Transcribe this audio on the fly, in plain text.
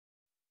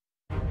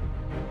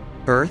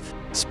Earth?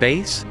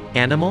 Space?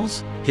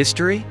 Animals?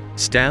 History?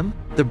 STEM?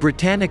 The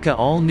Britannica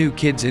All-New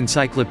Kids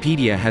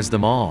Encyclopedia has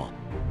them all.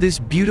 This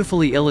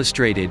beautifully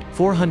illustrated,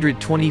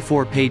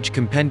 424-page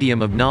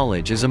compendium of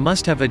knowledge is a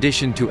must-have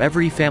addition to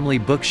every family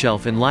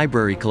bookshelf and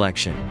library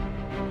collection.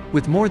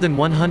 With more than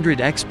 100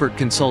 expert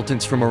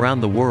consultants from around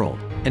the world,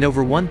 and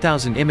over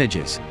 1,000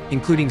 images,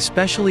 including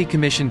specially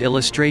commissioned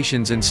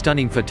illustrations and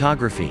stunning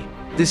photography,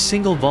 this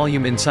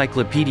single-volume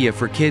encyclopedia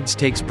for kids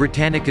takes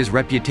Britannica's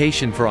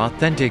reputation for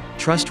authentic,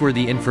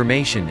 trustworthy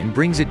information and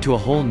brings it to a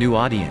whole new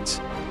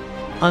audience.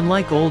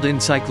 Unlike old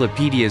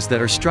encyclopedias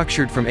that are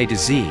structured from A to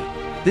Z,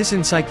 this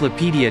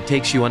encyclopedia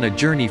takes you on a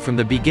journey from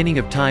the beginning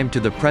of time to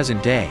the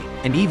present day,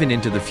 and even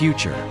into the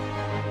future.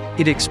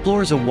 It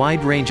explores a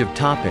wide range of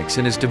topics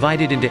and is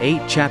divided into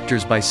 8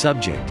 chapters by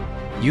subject: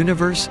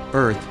 universe,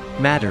 earth,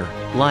 matter,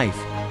 life,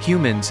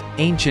 humans,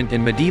 ancient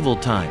and medieval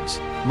times,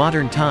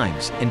 modern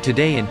times, and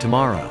today and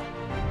tomorrow.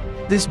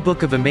 This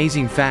book of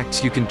amazing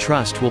facts you can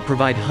trust will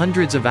provide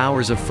hundreds of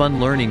hours of fun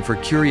learning for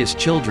curious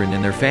children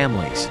and their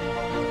families.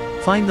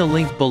 Find the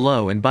link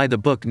below and buy the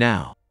book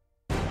now.